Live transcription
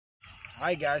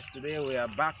Hi guys, today we are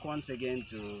back once again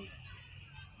to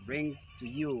bring to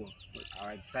you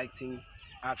our exciting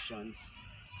actions.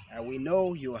 We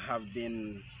know you have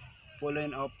been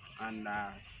following up, and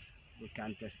we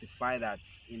can testify that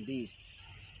indeed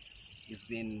it's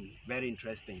been very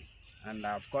interesting. And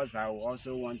of course, I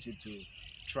also want you to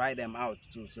try them out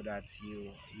too, so that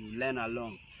you learn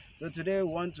along. So today we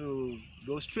want to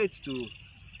go straight to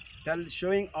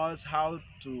showing us how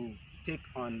to take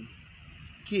on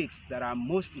kicks that are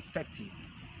most effective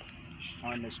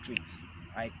on the street,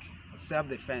 like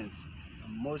self-defense,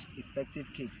 most effective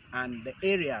kicks, and the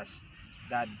areas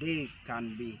that they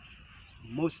can be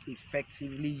most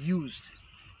effectively used.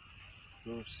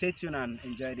 So stay tuned and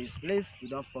enjoy this. Please do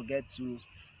not forget to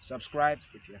subscribe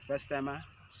if you're a first timer.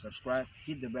 Subscribe,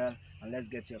 hit the bell, and let's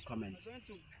get your comments. We're going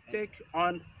to take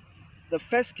on the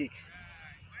first kick,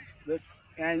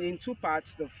 and in two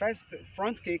parts. The first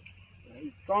front kick,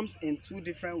 it comes in two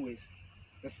different ways: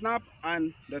 the snap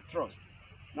and the thrust.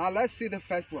 Now let's see the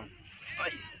first one.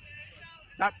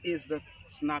 That is the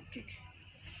snap kick.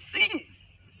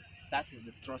 That is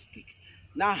the thrust kick.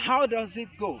 Now how does it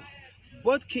go?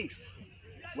 Both kicks,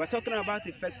 we're talking about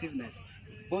effectiveness.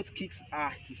 Both kicks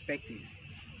are effective,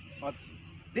 but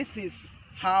this is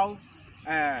how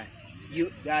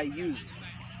they are used.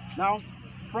 Now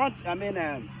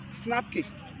snap kick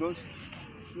goes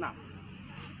snap.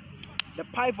 The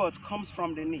pivot comes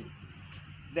from the knee.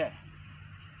 There.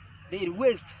 The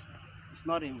waist is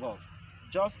not involved,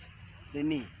 just the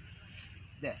knee.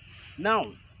 There.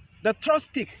 Now, the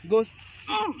thrust kick goes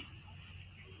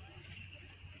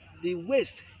the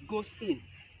waist goes in,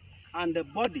 and the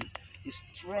body is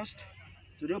thrust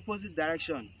to the opposite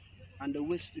direction, and the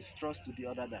waist is thrust to the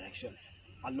other direction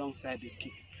alongside the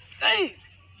kick.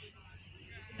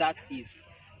 That is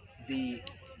the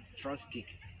thrust kick.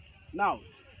 Now,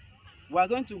 we are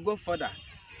going to go further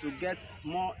to get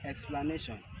more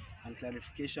explanation and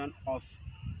clarification of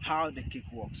how the kick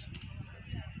works.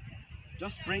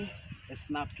 Just bring a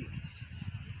snap kick.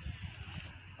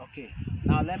 Okay,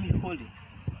 now let me hold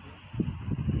it.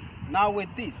 Now with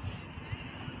this,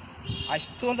 I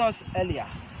told us earlier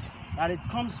that it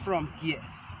comes from here.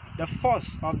 The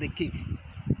force of the kick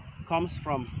comes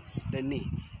from the knee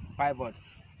pivot.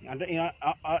 And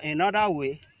in other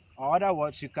way, or other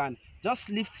words, you can just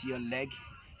lift your leg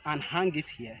and hang it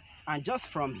here, and just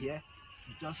from here,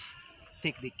 just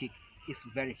take the kick. It's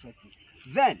very effective.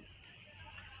 Then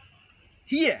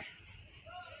here,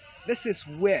 this is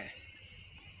where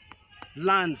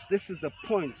lands. This is the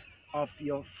point of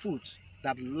your foot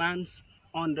that lands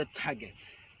on the target.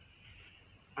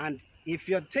 And if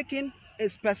you're taking a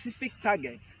specific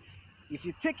target, if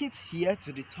you take it here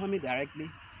to the tummy directly,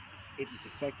 it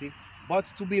is effective. But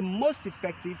to be most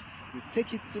effective, you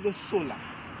take it to the solar.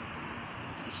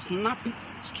 You snap it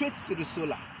straight to the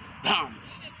solar. Bam!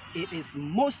 It is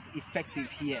most effective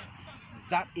here.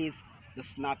 That is the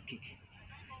snap kick.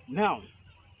 Now,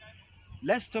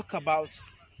 let's talk about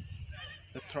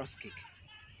the thrust kick.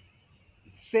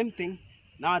 Same thing.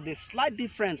 Now, the slight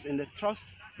difference in the thrust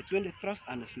between the thrust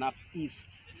and the snap is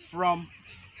from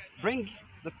bring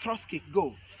the thrust kick,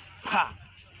 go. Ha!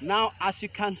 Now, as you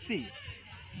can see,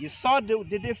 you saw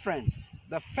the difference.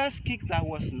 The first kick that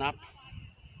was snap,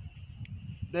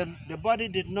 the body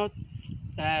did not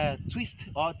twist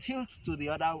or tilt to the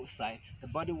other side. The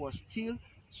body was still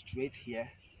straight here,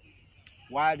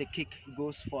 while the kick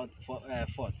goes forth.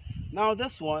 Now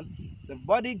this one, the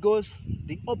body goes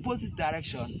the opposite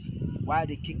direction, while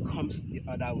the kick comes the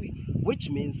other way, which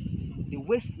means the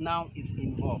waist now is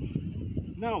involved.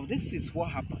 Now this is what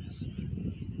happens.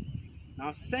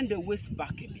 Now send the waist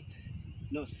back a bit.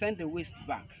 No, send the waist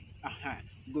back.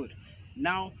 Good.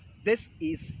 Now this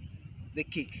is the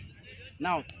kick.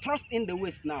 Now thrust in the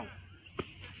waist now.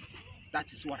 That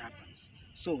is what happens.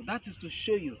 So that is to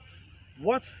show you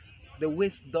what the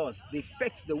waist does, the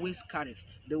effects the waist carries.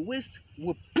 The waist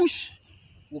will push,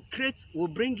 will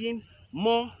bring in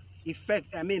more effect,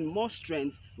 more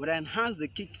strength, will enhance the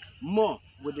kick more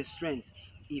with the strength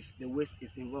if the waist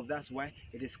is involved. That's why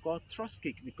it is called thrust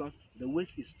kick, because the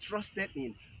waist is thrusted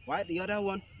in, while the other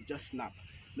one just snap.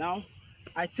 Now,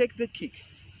 I take the kick.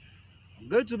 I'm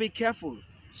going to be careful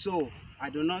so I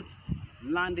do not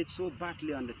land it so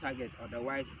badly on the target,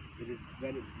 otherwise it is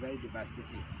very, very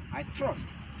devastating. I thrust.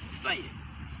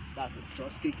 That's a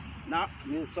thrust kick. Now,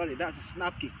 that's a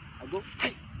snap kick. I go.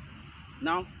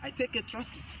 Now I take a thrust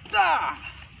kick. That's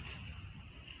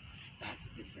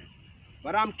the difference.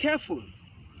 But I'm careful.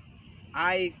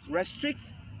 I restrict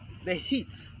the heat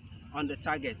on the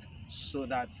target so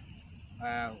that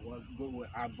we'll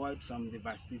avoid some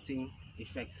devastating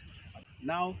effects.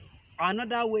 Now,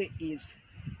 another way is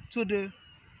to the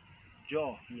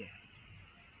jaw here.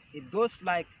 It goes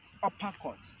like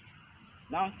uppercut.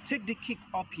 Now take the kick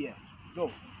up here.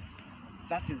 Go.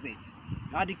 That is it.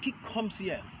 Now the kick comes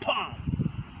here. Bam!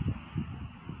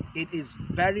 It is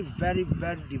very, very,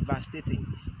 very devastating.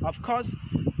 Of course,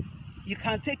 you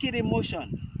can take it in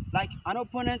motion. Like an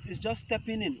opponent is just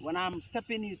stepping in. When I'm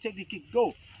stepping in, you take the kick.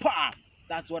 Go. Bam!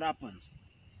 That's what happens.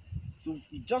 So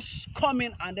you just come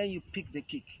in and then you pick the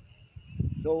kick.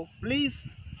 So please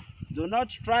do not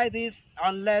try this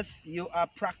unless you are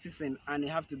practicing, and you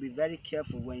have to be very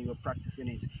careful when you're practicing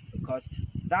it, because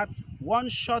that one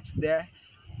shot there,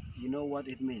 you know what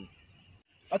it means.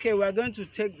 Okay, we're going to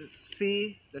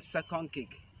see the second kick.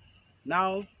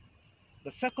 Now,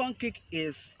 the second kick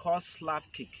is called slap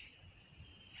kick.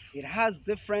 It has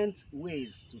different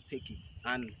ways to take it,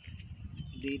 and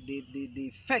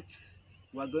the effect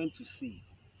we're going to see,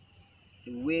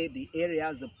 the way, the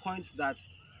areas, the points that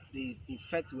the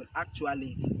effect will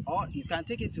actually, or you can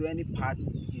take it to any part,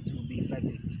 it will be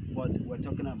effective, but we're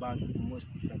talking about the most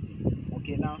effective.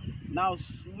 Okay, now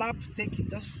slap, take it,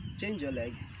 just change your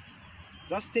leg,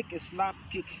 just take a slap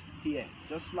kick here,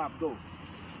 just slap, go.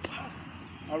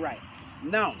 All right,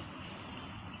 now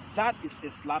that is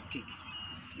a slap kick.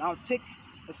 Now take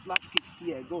a slap kick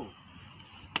here, go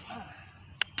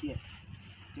here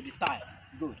to the thigh,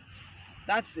 good.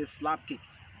 That's a slap kick,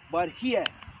 but here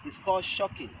it's called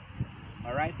shocking.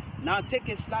 All right, now take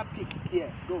a slap kick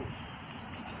here, go,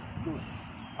 good.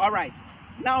 All right,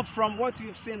 now from what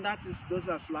you've seen, those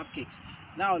are slap kicks.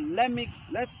 Now let me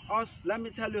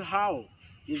tell you how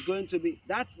it's going to be.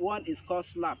 That one is called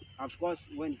slap. Of course,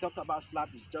 when you talk about slap,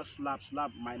 it's just slap.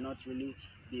 Slap might not really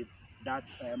be that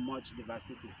much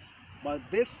devastating, but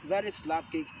this very slap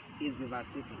kick is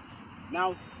devastating.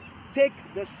 Now take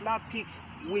the slap kick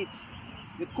with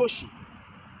the cushion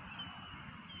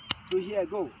to here,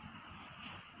 go.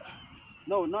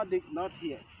 No, not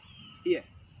here. Here.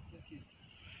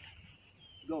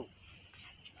 Go.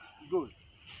 Good.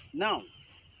 Now,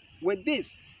 with this,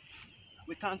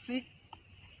 we can see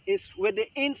it's with the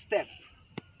instep.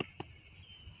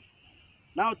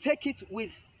 Now take it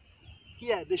with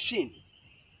here, the shin.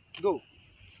 Go.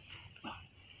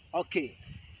 Okay.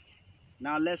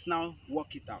 Now let's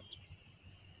work it out.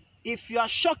 If you are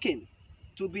shocking,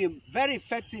 to be very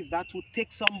effective, that will take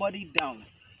somebody down,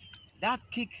 that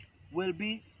kick will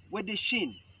be with the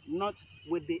shin, not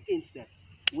with the instep,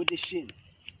 with the shin.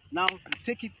 Now you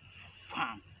take it,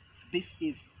 bam. This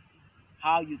is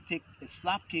how you take a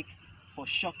slap kick for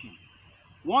shocking.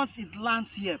 Once it lands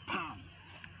here, bam,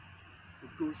 it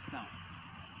goes down.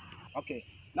 Okay,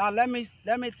 now let me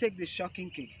take the shocking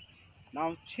kick.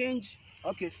 Now change.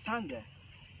 Okay, stand there.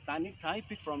 Can you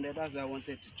pick from there? That's what I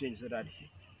wanted to change so that the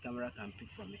camera can pick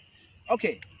from it.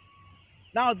 Okay,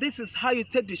 now this is how you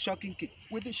take the shocking kick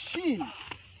with the shin.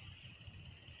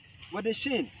 With the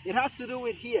shin, it has to do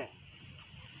with here.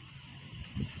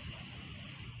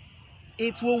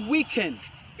 It will weaken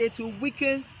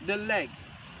the leg.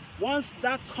 Once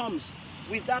that comes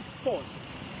with that force,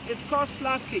 it's called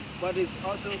slap kick, but it's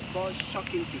also called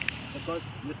shocking kick, because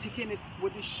you're taking it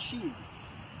with the shin.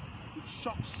 It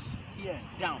shocks here,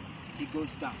 down, it goes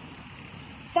down.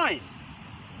 Fine.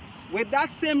 With that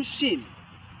same shin,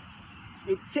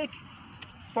 you take,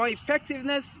 for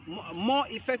effectiveness, more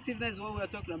effectiveness, what we are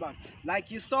talking about.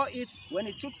 Like you saw it when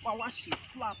it took power, she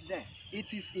slapped there. It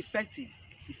is effective.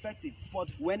 But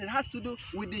when it has to do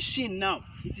with the shin now,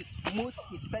 it is most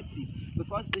effective,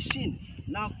 because the shin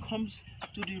now comes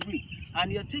to the rib,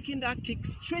 and you're taking that kick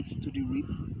straight to the rib.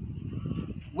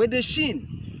 With the shin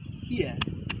here,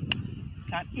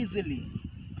 can easily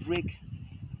break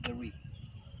the rib.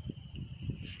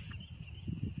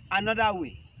 Another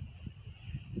way,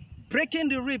 breaking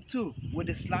the rib too with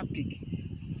a slap kick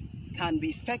can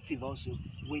be effective also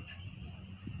with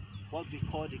what we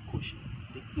call the cushion,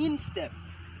 the instep.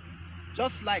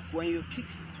 Just like when you kick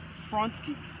front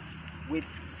kick with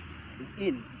the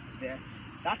in there,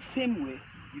 that same way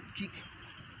you kick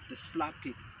the slap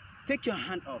kick. Take your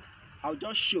hand off. I'll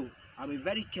just show. I'll be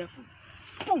very careful.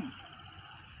 Boom!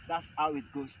 That's how it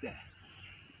goes there.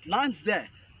 It lands there.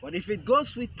 But if it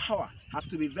goes with power, have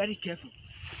to be very careful.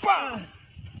 Bam!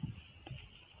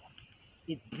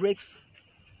 It breaks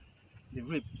the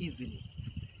rib easily.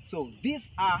 So these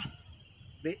are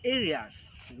the areas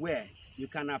where you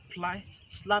can apply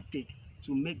slap kick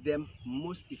to make them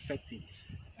most effective.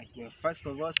 Like we first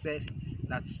of all said,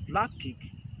 that slap kick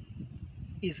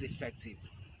is effective,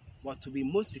 but to be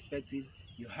most effective,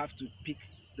 you have to pick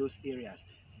those areas.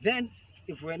 Then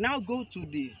if we now go to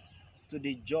the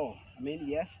jaw,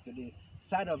 to the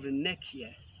side of the neck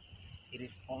here, it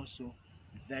is also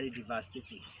very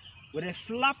devastating. with a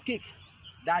slap kick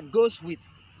that goes with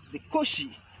the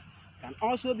koshi can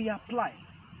also be applied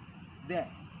there.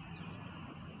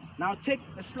 Now take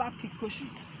a slap kick koshi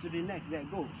to the neck. There,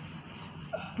 go.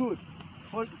 Good.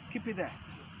 Hold, keep it there.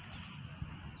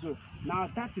 Good. Now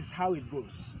that is how it goes.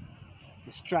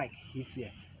 The strike is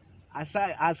here. As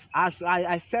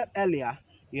I said earlier,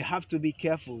 you have to be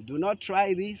careful. Do not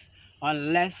try this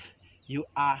unless you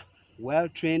are well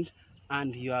trained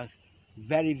and you are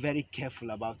very, very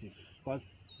careful about it. Because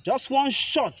just one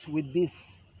shot with this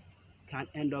can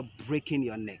end up breaking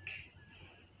your neck.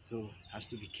 So has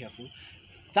to be careful.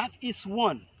 That is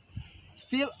one.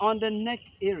 Still on the neck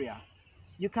area,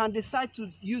 you can decide to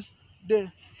use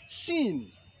the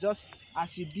shin just as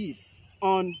you did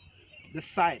on the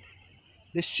side.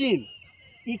 The shin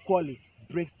equally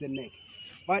breaks the neck.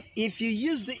 But if you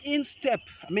use the instep,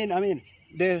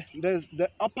 the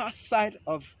upper side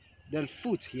of the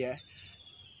foot here,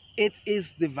 it is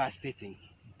devastating,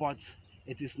 but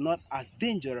it is not as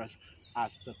dangerous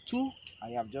as the two I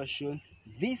have just shown,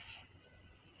 this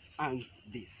and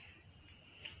this.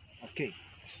 Okay.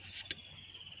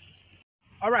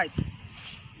 All right.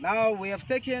 Now we have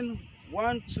taken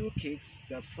 1, 2 kicks,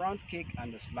 the front kick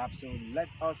and the slap. So let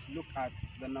us look at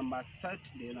the number 3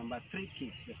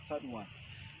 kick, the third one,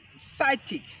 side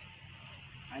kick.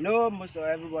 I know most of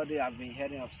everybody have been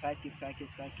hearing of side kick,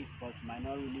 but might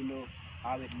not really know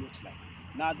how it looks like.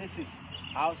 Now this is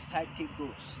how side kick goes.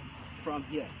 From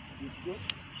here, it goes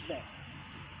there,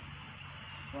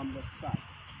 from the side.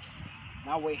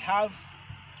 Now we have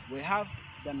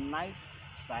the knife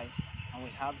side and we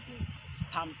have the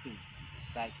stamping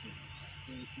side kick.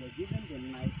 So if you're given the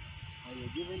knife or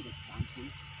you're given the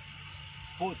stamping,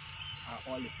 both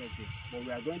are all effective. But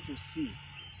we are going to see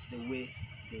the way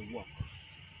they work.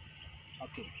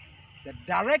 Okay, the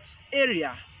direct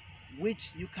area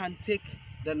which you can take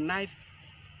the knife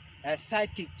side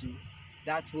kick to,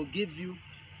 that will give you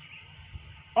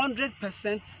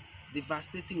 100%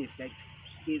 devastating effect,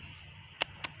 is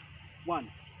 1,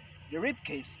 the rib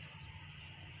cage,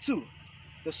 2,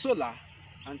 the solar,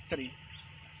 and 3,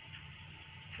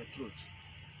 the throat.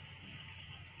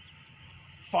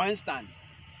 For instance,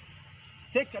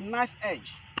 take a knife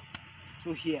edge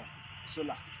to here,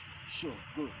 solar, sure,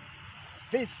 good.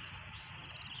 This,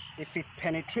 if it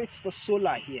penetrates the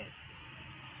solar here,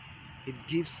 it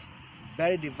gives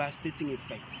very devastating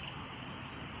effect.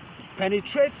 It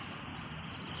penetrates,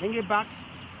 bring it back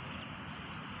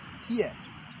here.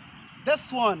 This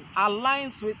one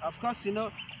aligns with, of course, you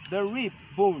know, the rib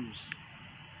bones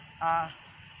are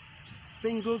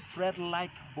single thread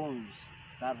like bones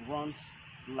that runs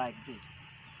like this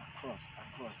across.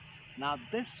 Now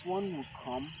this one will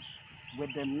come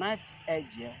with the knife edge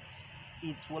here.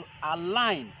 It will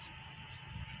align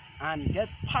and get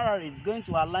parallel. It's going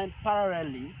to align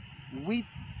parallelly with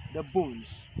the bones,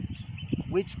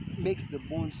 which makes the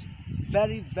bones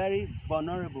very, very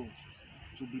vulnerable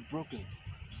to be broken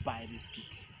by this kick.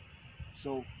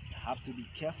 So you have to be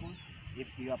careful. If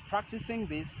you are practicing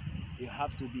this, you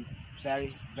have to be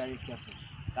very, very careful.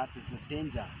 That is the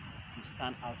danger you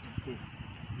stand out to face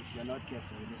if you're not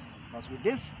careful with this. Because with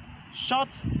this shot,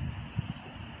 it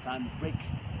can break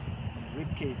the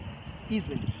rib cage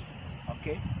easily.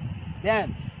 Okay?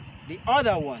 Then the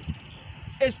other one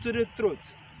is to the throat.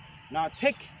 Now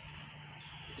take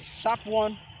the sharp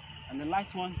one and the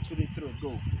light one to the throat.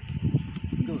 Go.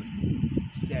 Good.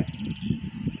 There.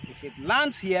 If it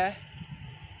lands here,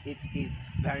 it is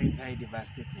very, very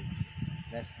devastating.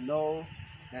 There's no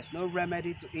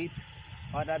remedy to it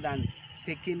other than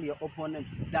taking your opponent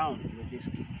down with this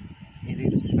kick.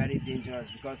 It is very dangerous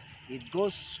because it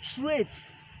goes straight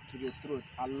to the throat,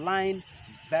 aligned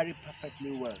very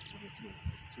perfectly well to the throat.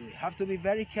 So you have to be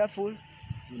very careful.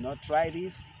 Do not try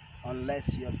this unless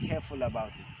you're careful about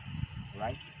it.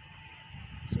 Right?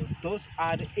 So those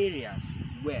are the areas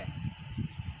where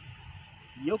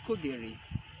Yokogiri,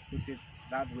 put it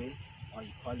that way, or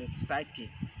you call it side kick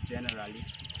generally,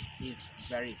 is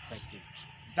very effective.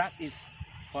 That is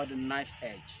for the knife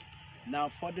edge.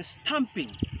 Now for the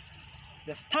stamping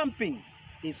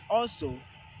is also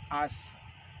as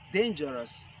dangerous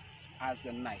as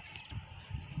the knife.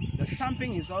 The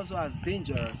stamping is also as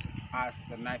dangerous as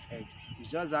the knife edge. It's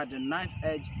just that the knife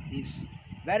edge is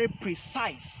very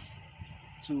precise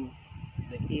to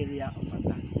the area of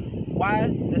attack, while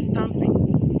the stamping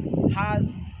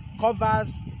covers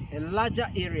a larger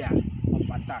area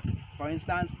of attack. For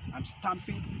instance, I'm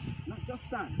stamping. No, just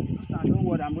stand. Don't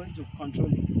worry, I'm going to control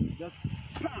it. Just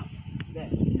stamp there.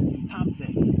 Stamp there.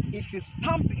 If you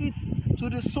stamp it to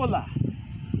the solar,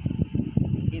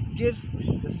 it gives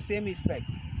the same effect.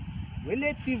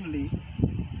 Relatively,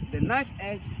 the knife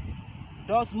edge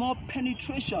does more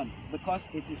penetration because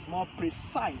it is more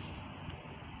precise.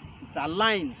 It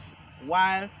aligns,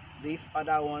 while this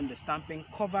other one, the stamping,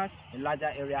 covers a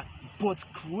larger area but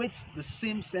creates the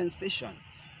same sensation.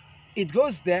 It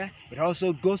goes there, it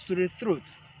also goes to the throat,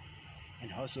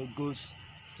 and also goes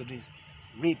to the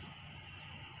rib.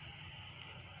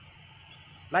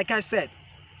 Like I said,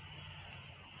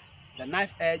 the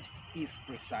knife edge is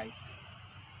precise,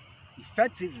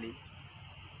 effectively,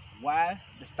 while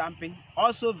the stamping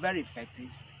also very effective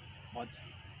but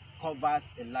covers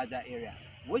a larger area,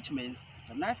 which means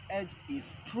the knife edge is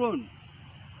prone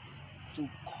to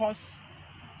cause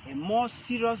a more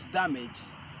serious damage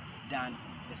than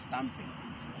the stamping,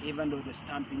 even though the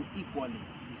stamping equally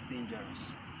is dangerous.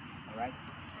 All right,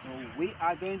 so we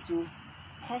are going to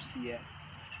pause here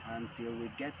until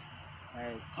we get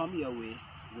come your way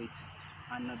with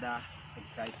another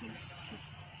exciting case.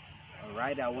 All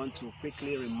right, I want to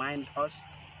quickly remind us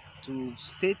to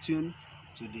stay tuned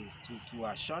to to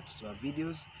our shorts, to our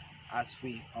videos, as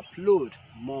we upload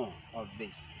more of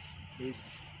this. Please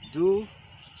do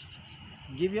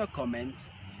give your comments,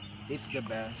 hit the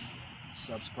bell,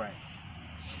 subscribe.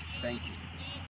 Thank you.